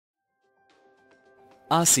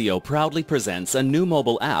ASIO proudly presents a new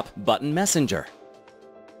mobile app, Button Messenger.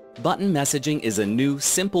 Button messaging is a new,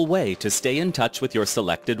 simple way to stay in touch with your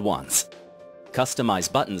selected ones.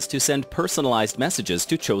 Customize buttons to send personalized messages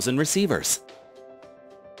to chosen receivers.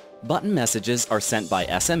 Button messages are sent by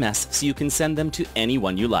SMS so you can send them to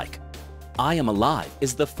anyone you like. I Am Alive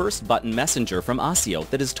is the first button messenger from ASIO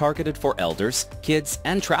that is targeted for elders, kids,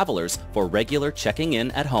 and travelers for regular checking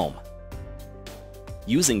in at home.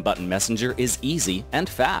 Using Button Messenger is easy and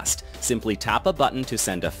fast. Simply tap a button to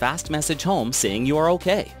send a fast message home saying you are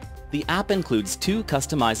okay. The app includes two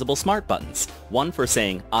customizable smart buttons, one for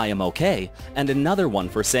saying I am okay and another one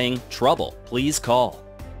for saying trouble, please call.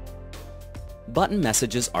 Button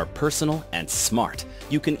messages are personal and smart.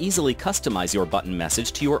 You can easily customize your button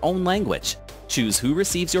message to your own language. Choose who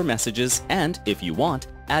receives your messages and, if you want,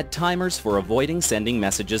 add timers for avoiding sending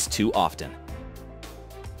messages too often.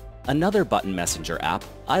 Another Button Messenger app,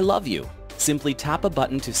 I Love You. Simply tap a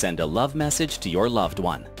button to send a love message to your loved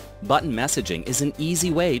one. Button messaging is an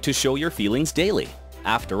easy way to show your feelings daily.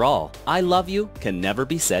 After all, I love you can never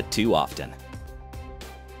be said too often.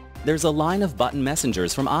 There's a line of button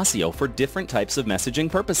messengers from ASIO for different types of messaging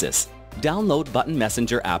purposes. Download Button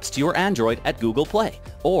Messenger apps to your Android at Google Play,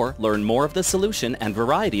 or learn more of the solution and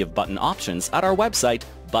variety of button options at our website,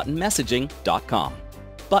 buttonmessaging.com.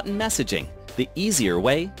 Button Messaging, the easier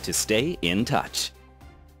way to stay in touch.